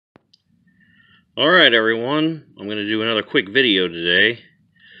Alright everyone, I'm going to do another quick video today.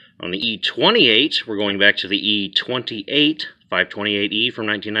 On the E28, we're going back to the E28, 528E from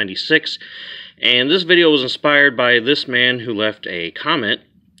 1996, and this video was inspired by this man who left a comment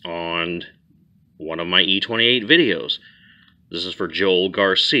on one of my E28 videos. This is for Joel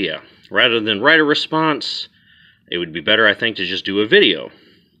Garcia. Rather than write a response, it would be better, I think, to just do a video.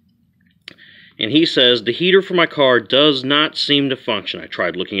 And he says, the heater for my car does not seem to function. I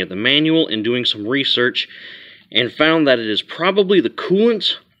tried looking at the manual and doing some research and found that it is probably the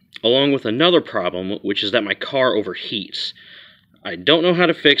coolant along with another problem, which is that my car overheats. I don't know how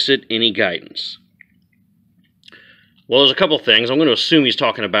to fix it. Any guidance? Well, there's a couple things. I'm going to assume he's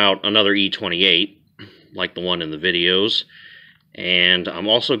talking about another E28, like the one in the videos. And I'm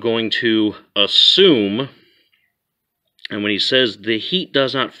also going to assume, and when he says the heat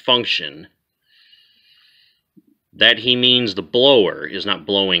does not function, that he means the blower is not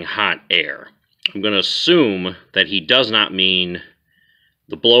blowing hot air. I'm going to assume that he does not mean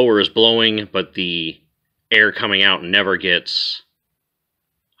the blower is blowing, but the air coming out never gets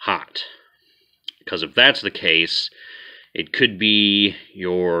hot. Because if that's the case, it could be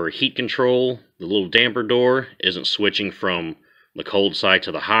your heat control, the little damper door, isn't switching from the cold side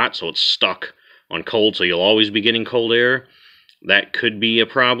to the hot, so it's stuck on cold, so you'll always be getting cold air. That could be a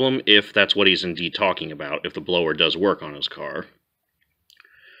problem if that's what he's indeed talking about, if the blower does work on his car.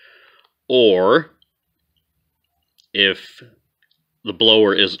 Or if the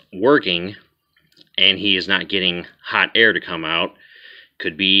blower is working and he is not getting hot air to come out,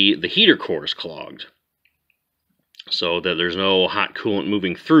 could be the heater core is clogged, so that there's no hot coolant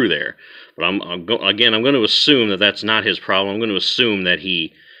moving through there. But I'm going to assume that that's not his problem. I'm going to assume that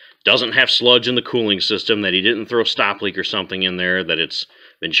he doesn't have sludge in the cooling system, that he didn't throw a stop leak or something in there, that it's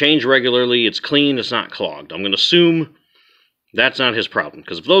been changed regularly, it's clean, it's not clogged. I'm going to assume that's not his problem,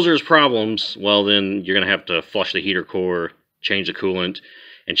 because if those are his problems, well then you're going to have to flush the heater core, change the coolant,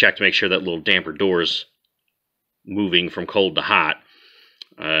 and check to make sure that little damper door is moving from cold to hot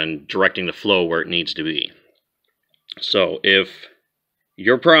and directing the flow where it needs to be. So if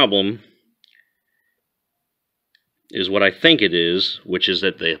your problem is what I think it is, which is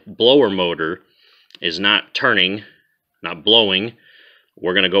that the blower motor is not turning, not blowing,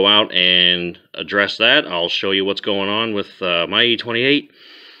 we're going to go out and address that. I'll show you what's going on with my E28.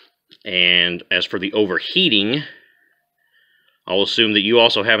 And as for the overheating, I'll assume that you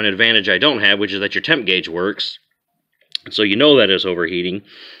also have an advantage I don't have, which is that your temp gauge works. So you know that it's overheating,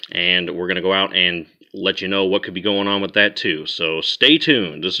 and we're going to go out and let you know what could be going on with that too. So stay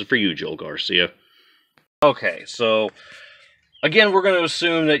tuned. This is for you, Joel Garcia. Okay, so again, we're going to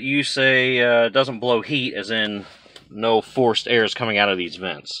assume that you say it doesn't blow heat, as in no forced air is coming out of these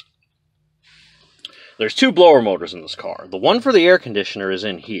vents. There's two blower motors in this car. The one for the air conditioner is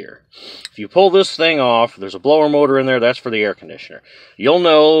in here. If you pull this thing off, there's a blower motor in there, that's for the air conditioner. You'll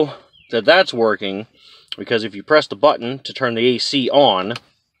know that that's working because if you press the button to turn the AC on,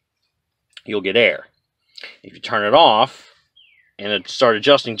 you'll get air. If you turn it off, and it start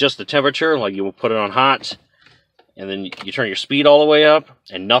adjusting just the temperature, like you will put it on hot, and then you turn your speed all the way up,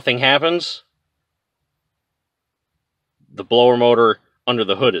 and nothing happens, the blower motor under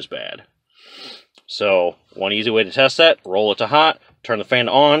the hood is bad. So, one easy way to test that, roll it to hot, turn the fan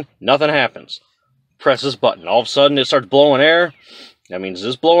on, nothing happens. Press this button, all of a sudden it starts blowing air, that means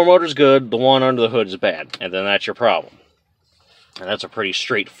this blower motor is good, the one under the hood is bad, and then that's your problem. And that's a pretty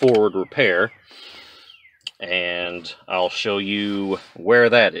straightforward repair. And I'll show you where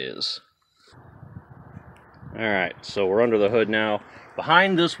that is. Alright, so we're under the hood now.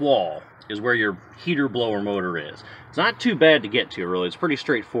 Behind this wall is where your heater blower motor is. It's not too bad to get to, really. It's pretty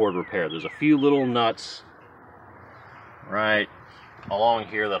straightforward repair. There's a few little nuts right along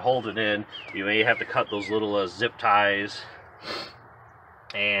here that hold it in. You may have to cut those little zip ties,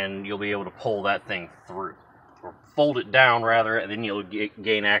 and you'll be able to pull that thing through. Or fold it down, rather, and then you'll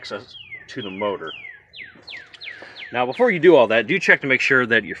gain access to the motor. Now, before you do all that, do check to make sure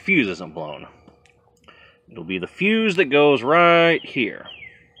that your fuse isn't blown. It'll be the fuse that goes right here.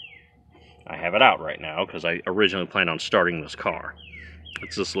 I have it out right now because I originally planned on starting this car.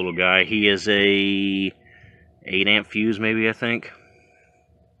 It's this little guy. He is a 8 amp fuse, maybe, I think.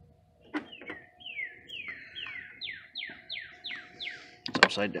 It's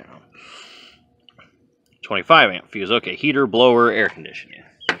upside down. 25 amp fuse. Okay, heater, blower, air conditioning.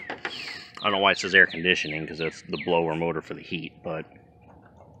 I don't know why it says air conditioning, because that's the blower motor for the heat, but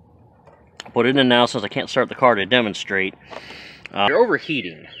I'll put it in now since I can't start the car to demonstrate. You're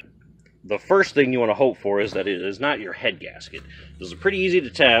overheating. The first thing you want to hope for is that it is not your head gasket. This is pretty easy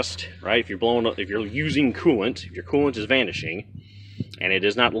to test, right? If you're using coolant, if your coolant is vanishing, and it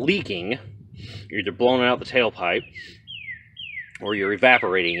is not leaking, you're either blowing out the tailpipe or you're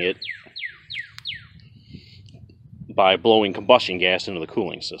evaporating it by blowing combustion gas into the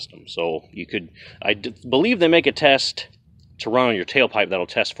cooling system. So you could, I believe they make a test to run on your tailpipe that'll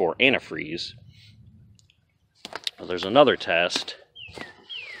test for antifreeze. There's another test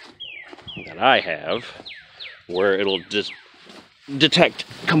that I have where it'll just detect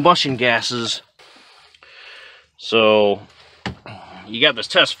combustion gases. So you got this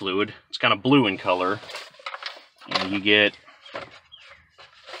test fluid, it's kind of blue in color, and you get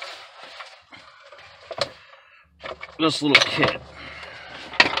this little kit.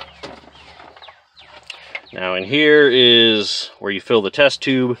 Now in here is where you fill the test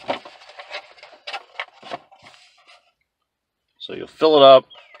tube. So you'll fill it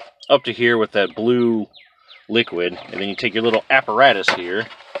up to here with that blue liquid, and then you take your little apparatus here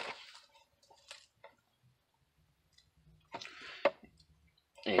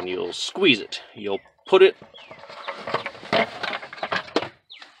and you'll squeeze it. You'll put it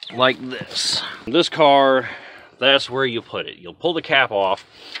like this. This car, that's where you put it. You'll pull the cap off,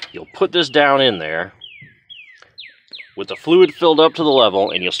 you'll put this down in there with the fluid filled up to the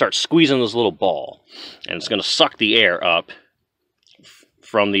level, and you'll start squeezing this little ball, and it's going to suck the air up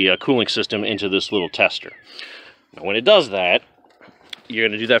from the cooling system into this little tester. Now, when it does that, you're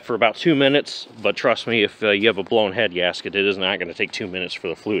going to do that for about 2 minutes, but trust me, if you have a blown head gasket, it is not going to take 2 minutes for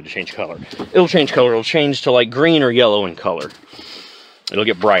the fluid to change color. It'll change color. It'll change to like green or yellow in color. It'll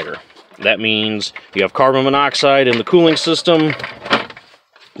get brighter. That means you have carbon monoxide in the cooling system,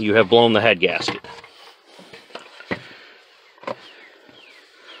 you have blown the head gasket.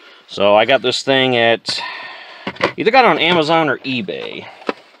 So I got this thing at, either got it on Amazon or eBay.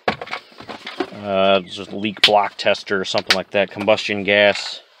 Just a leak block tester or something like that. Combustion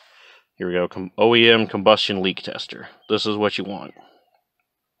gas. Here we go. OEM combustion leak tester. This is what you want.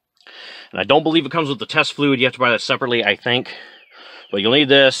 And I don't believe it comes with the test fluid. You have to buy that separately, I think. But you'll need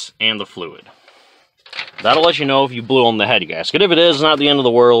this and the fluid. That'll let you know if you blew on the head gasket. If it is, it's not the end of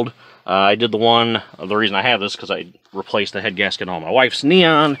the world. I did the one, the reason I have this because I replaced the head gasket on my wife's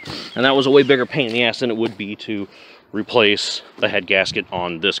Neon, and that was a way bigger pain in the ass than it would be to replace the head gasket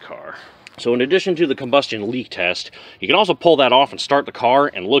on this car. So in addition to the combustion leak test, you can also pull that off and start the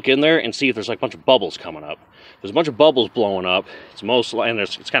car and look in there and see if there's like a bunch of bubbles coming up. If there's a bunch of bubbles blowing up, it's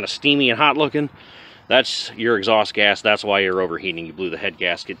it's kind of steamy and hot looking. That's your exhaust gas. That's why you're overheating. You blew the head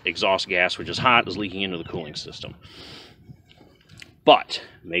gasket. Exhaust gas, which is hot, is leaking into the cooling system. But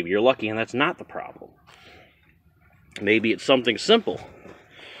maybe you're lucky and that's not the problem. Maybe it's something simple.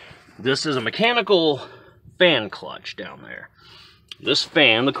 This is a mechanical fan clutch down there. This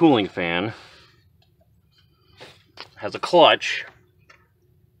fan, the cooling fan, has a clutch.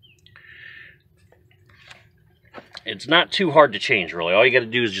 It's not too hard to change, really. All you got to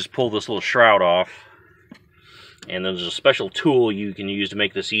do is just pull this little shroud off. And then there's a special tool you can use to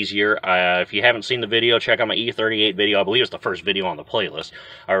make this easier. If you haven't seen the video, check out my e28 video. I believe it's the first video on the playlist.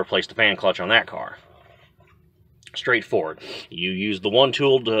 I replaced the fan clutch on that car. Straightforward. You use the one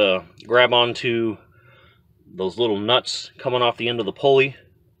tool to grab onto those little nuts coming off the end of the pulley.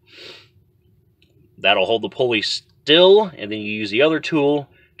 That'll hold the pulley still, and then you use the other tool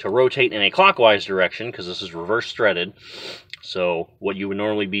to rotate in a clockwise direction, because this is reverse threaded. So what you would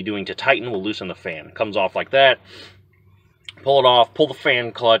normally be doing to tighten will loosen the fan. It comes off like that. Pull it off, pull the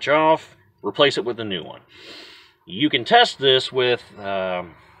fan clutch off, replace it with a new one. You can test this with, see, I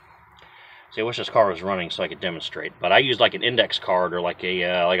wish this car was running so I could demonstrate, but I use like an index card or like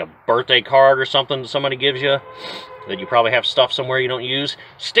a birthday card or something that somebody gives you that you probably have stuff somewhere you don't use.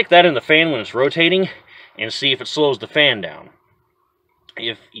 Stick that in the fan when it's rotating and see if it slows the fan down.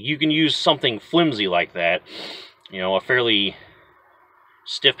 If you can use something flimsy like that, you know, a fairly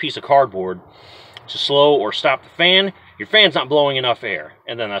stiff piece of cardboard to slow or stop the fan, your fan's not blowing enough air,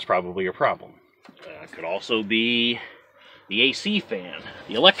 and then that's probably your problem. It could also be the AC fan,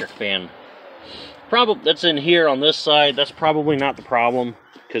 the electric fan. That's in here on this side. That's probably not the problem,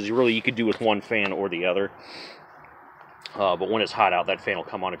 because you could do with one fan or the other. But when it's hot out, that fan will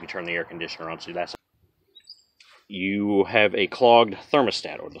come on if you turn the air conditioner on. So that's, you have a clogged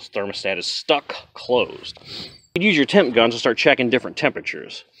thermostat, or the thermostat is stuck closed. You could use your temp gun to start checking different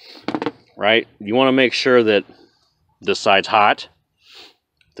temperatures, right? You want to make sure that this side's hot,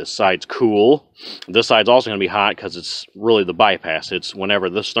 this side's cool. This side's also going to be hot because it's really the bypass. It's whenever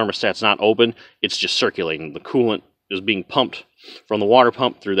this thermostat's not open, it's just circulating. The coolant is being pumped from the water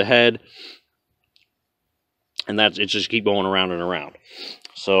pump through the head, and it just keep going around and around.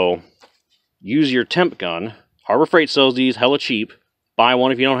 So use your temp gun. Harbor Freight sells these hella cheap. buy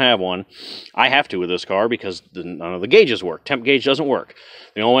one if you don't have one. I have to with this car because none of the gauges work. Temp gauge doesn't work.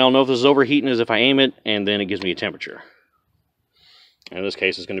 The only way I'll know if this is overheating is if I aim it and then it gives me a temperature. In this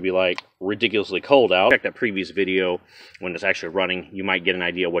case, it's going to be like ridiculously cold out. Check that previous video when it's actually running. You might get an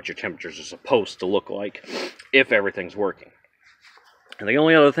idea what your temperatures are supposed to look like if everything's working. And the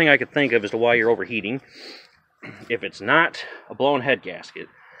only other thing I could think of as to why you're overheating, if it's not a blown head gasket,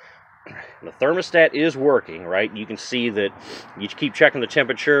 the thermostat is working, right? You can see that you keep checking the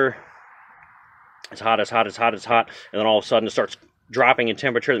temperature. It's hot, it's hot, it's hot, it's hot. And then all of a sudden it starts dropping in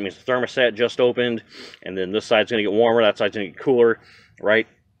temperature. That means the thermostat just opened. And then this side's going to get warmer, that side's going to get cooler, right?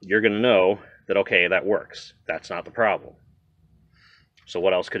 You're going to know that, okay, that works. That's not the problem. So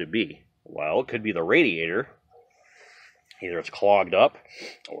what else could it be? Well, it could be the radiator. Either it's clogged up,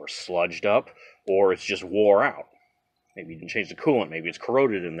 or sludged up, or it's just wore out. Maybe you didn't change the coolant, maybe it's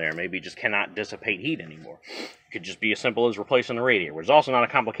corroded in there, maybe it just cannot dissipate heat anymore. It could just be as simple as replacing the radiator. There's also not a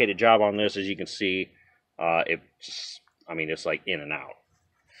complicated job on this, as you can see. It's like in and out.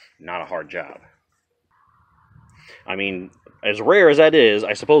 Not a hard job. I mean, as rare as that is,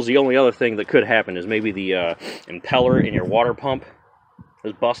 I suppose the only other thing that could happen is maybe the impeller in your water pump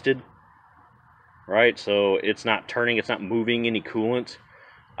is busted. Right, so it's not turning, it's not moving any coolant.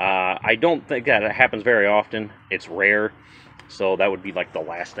 I don't think that it happens very often. It's rare, so that would be like the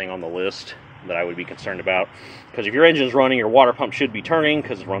last thing on the list that I would be concerned about. Because if your engine's running, your water pump should be turning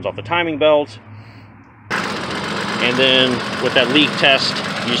because it runs off the timing belt. And then with that leak test,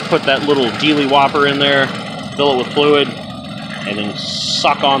 you just put that little dealy whopper in there, fill it with fluid, and then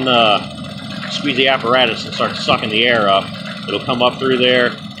squeeze the apparatus and start sucking the air up. It'll come up through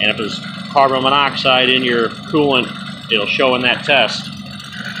there, and if there's carbon monoxide in your coolant, it'll show in that test.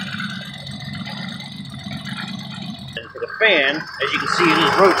 And for the fan, as you can see, it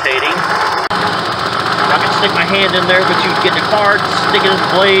is rotating. I can stick my hand in there, but you get the card, stick it in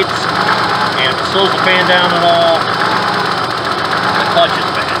the blades, and if it slows the fan down at all, the clutch is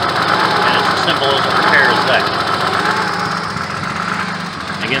bad. And it's as simple as a repair as that.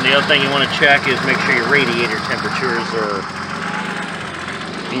 Again, the other thing you want to check is make sure your radiator temperatures are,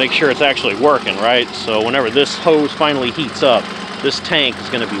 make sure it's actually working, right? So whenever this hose finally heats up, this tank is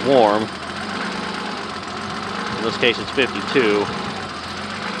going to be warm. In this case, it's 52.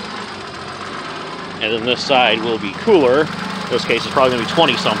 And then this side will be cooler. In this case, it's probably going to be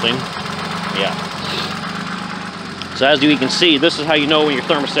 20-something. Yeah. So as you can see, this is how you know when your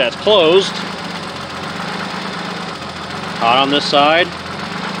thermostat's closed. Hot on this side,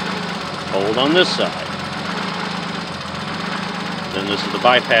 cold on this side. Then this is the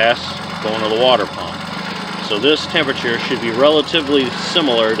bypass going to the water pump. So this temperature should be relatively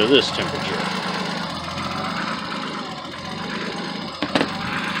similar to this temperature.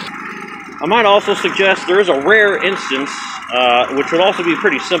 I might also suggest there is a rare instance, which would also be a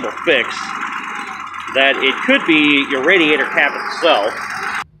pretty simple fix, that it could be your radiator cap itself.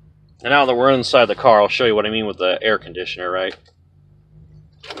 And now that we're inside the car, I'll show you what I mean with the air conditioner, right?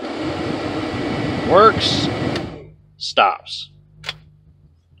 Works, stops.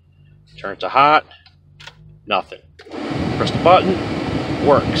 Turn it to hot, nothing. Press the button,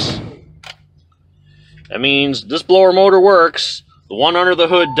 works. That means this blower motor works, the one under the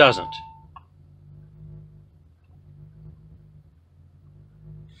hood doesn't.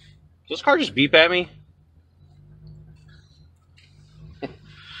 Does this car just beep at me?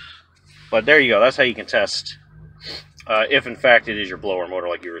 But there you go, that's how you can test if in fact it is your blower motor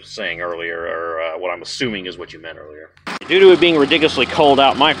like you were saying earlier, or what I'm assuming is what you meant earlier. Due to it being ridiculously cold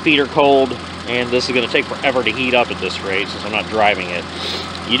out, my feet are cold, and this is going to take forever to heat up at this rate since I'm not driving it.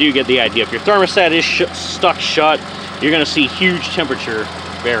 You do get the idea. If your thermostat is stuck shut, you're going to see huge temperature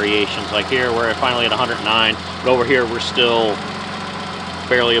variations. Like here, we're finally at 109, but over here we're still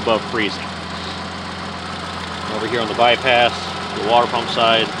barely above freezing. Over here on the bypass, the water pump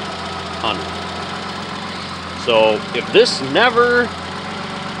side, 100. So if this never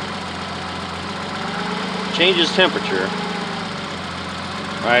changes temperature,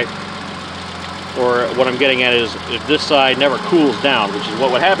 right, or what I'm getting at is if this side never cools down, which is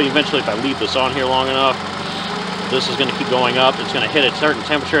what would happen eventually if I leave this on here long enough, this is going to keep going up, it's going to hit a certain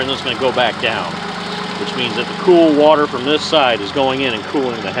temperature, and then it's going to go back down, which means that the cool water from this side is going in and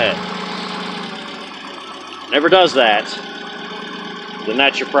cooling the head. Never does that, then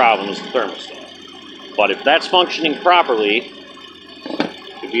that's your problem, is the thermostat. But if that's functioning properly,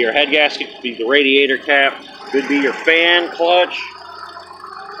 it could be your head gasket, it could be the radiator cap, could be your fan clutch,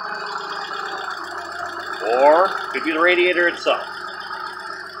 or it could be the radiator itself.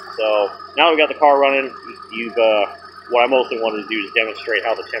 So now we've got the car running, what I mostly wanted to do is demonstrate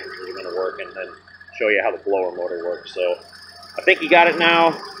how the temperatures are going to work and then show you how the blower motor works. So I think you got it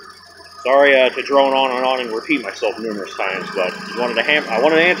now. Sorry to drone on and repeat myself numerous times, but I wanted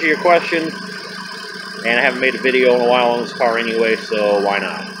to answer your question, and I haven't made a video in a while on this car anyway, so why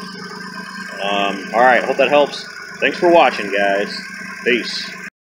not? Alright, hope that helps. Thanks for watching, guys. Peace.